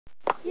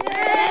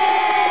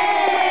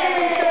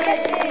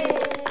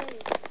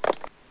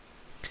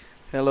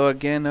Hello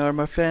again,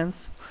 ARMA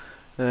fans.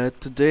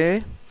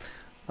 Today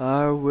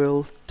I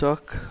will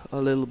talk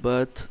a little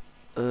bit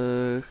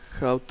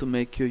how to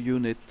make your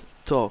unit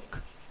talk.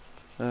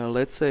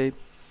 Let's say,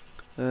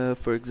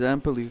 for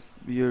example,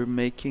 you're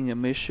making a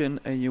mission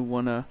and you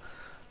wanna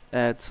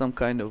add some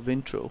kind of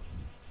intro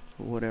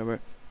or whatever.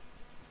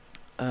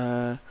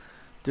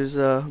 There's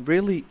a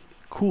really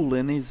cool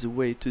and easy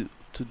way to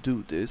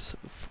do this.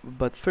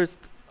 But first,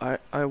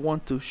 I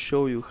want to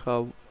show you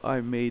how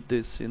I made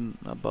this in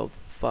about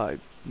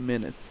 5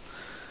 minutes.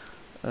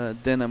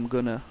 Then I'm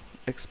gonna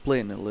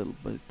explain a little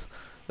bit.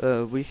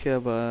 We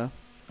have our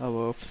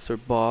officer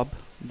Bob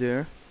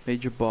there,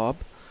 Major Bob,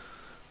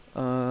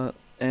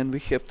 and we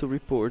have to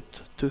report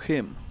to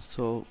him.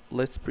 So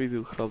let's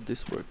preview how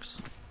this works.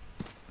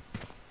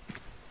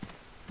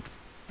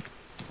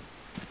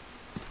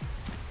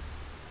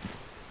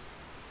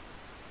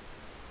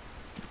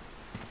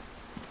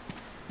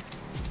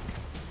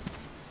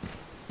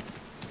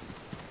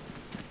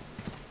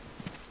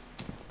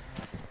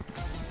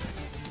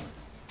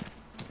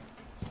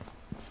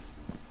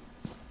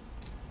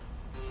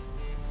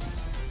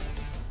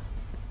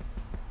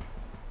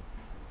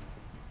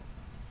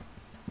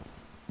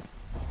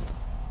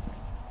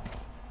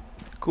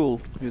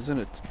 Cool, isn't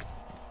it?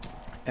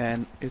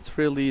 And it's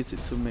really easy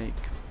to make.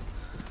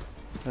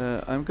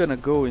 I'm gonna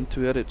go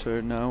into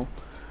editor now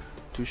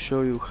to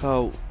show you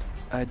how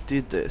I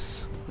did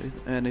this,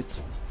 and it's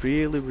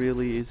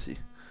really easy,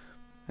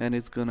 and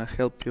it's gonna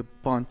help you a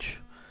bunch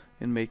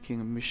in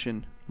making a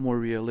mission more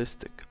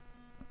realistic.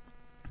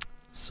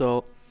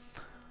 So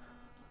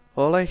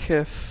all I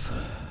have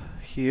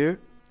here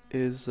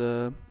is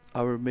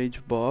our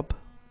Major Bob.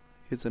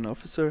 He's an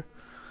officer.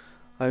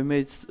 I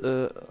made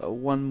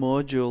one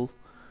module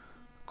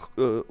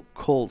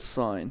call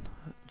sign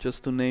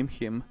just to name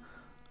him,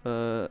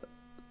 to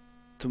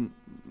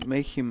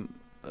make him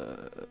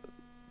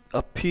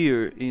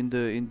appear in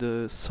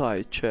the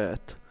side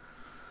chat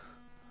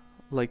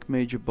like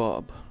Major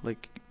Bob,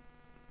 like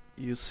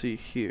you see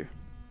here.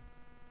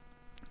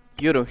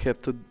 You don't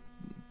have to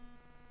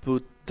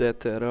put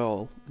that at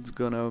all. It's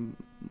gonna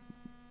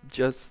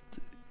just,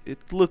 it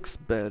looks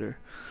better,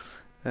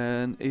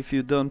 and if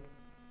you don't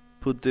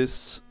put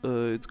this,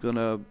 it's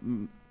gonna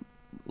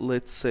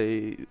let's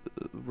say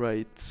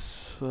write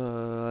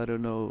I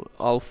don't know,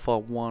 alpha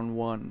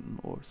 11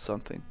 or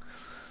something.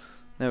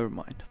 Never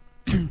mind.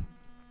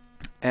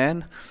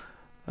 And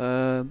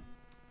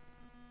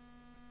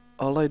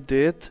all I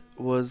did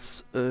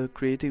was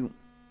creating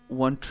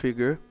one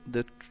trigger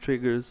that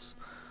triggers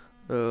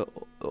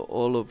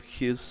all of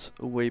his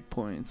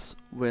waypoints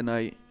when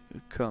I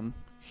come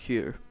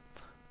here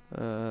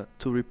to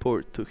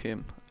report to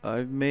him.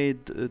 I've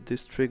made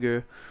this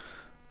trigger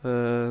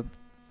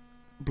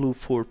blue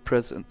 4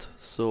 present,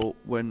 so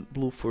when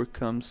blue 4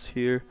 comes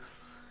here,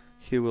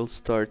 he will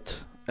start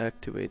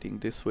activating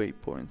these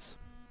waypoints.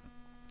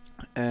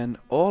 And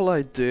all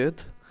I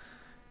did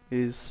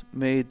is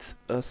made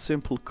a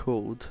simple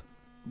code,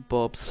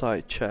 Bob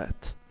side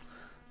chat,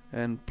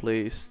 and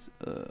placed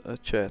a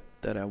chat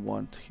that I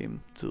want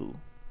him to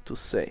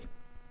say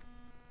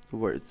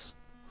words.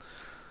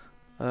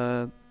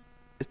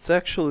 It's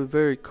actually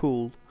very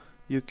cool.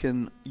 You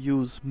can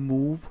use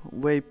move,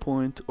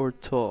 waypoint, or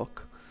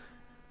talk.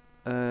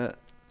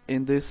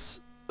 In this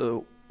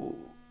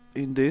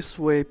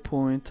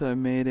waypoint, I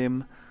made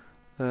him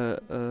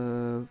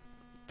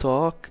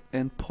talk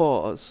and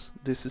pause.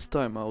 This is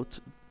timeout,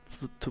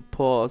 to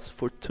pause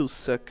for 2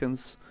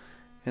 seconds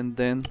and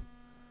then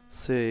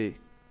say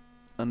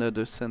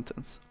another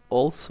sentence.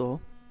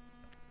 Also,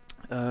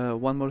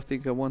 one more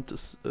thing I want to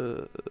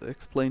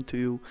explain to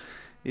you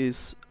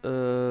is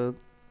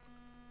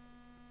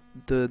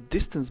the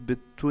distance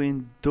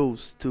between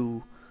those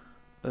two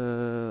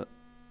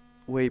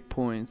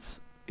waypoints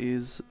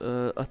is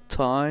a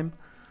time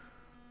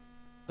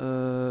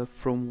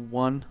from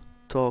one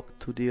talk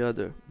to the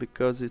other,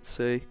 because it's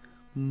a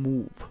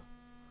move.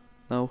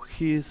 Now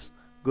he's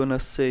gonna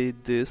say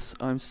this: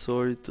 I'm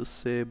sorry to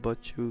say,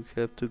 but you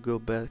have to go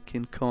back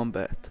in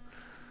combat.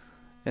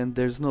 And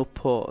there's no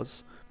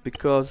pause,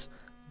 because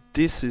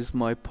this is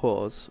my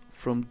pause.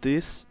 From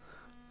this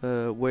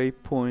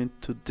waypoint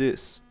to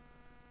this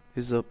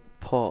is a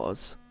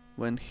pause.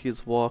 When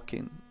he's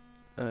walking,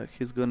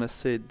 he's gonna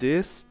say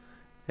this,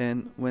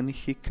 and when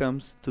he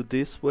comes to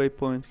this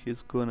waypoint,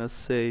 he's gonna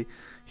say,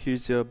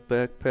 here's your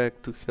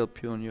backpack to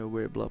help you on your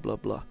way, blah blah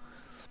blah.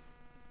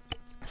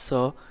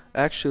 So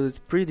actually it's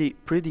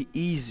pretty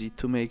easy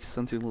to make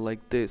something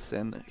like this,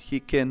 and he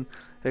can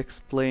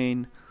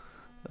explain,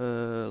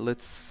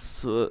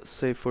 let's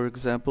say for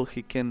example,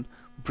 he can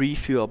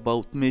brief you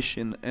about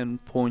mission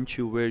and point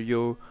you where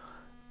your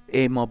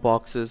ARMA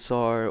boxes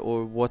are,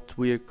 or what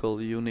vehicle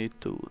you need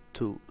to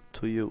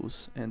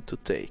use and to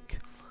take.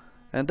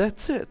 And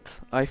that's it.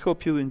 I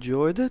hope you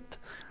enjoyed it.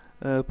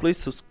 Please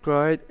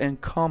subscribe and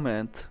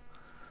comment.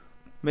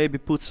 Maybe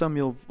put some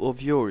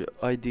of your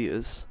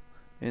ideas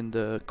in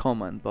the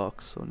comment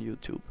box on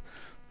YouTube.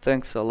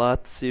 Thanks a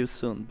lot, see you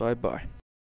soon, bye bye.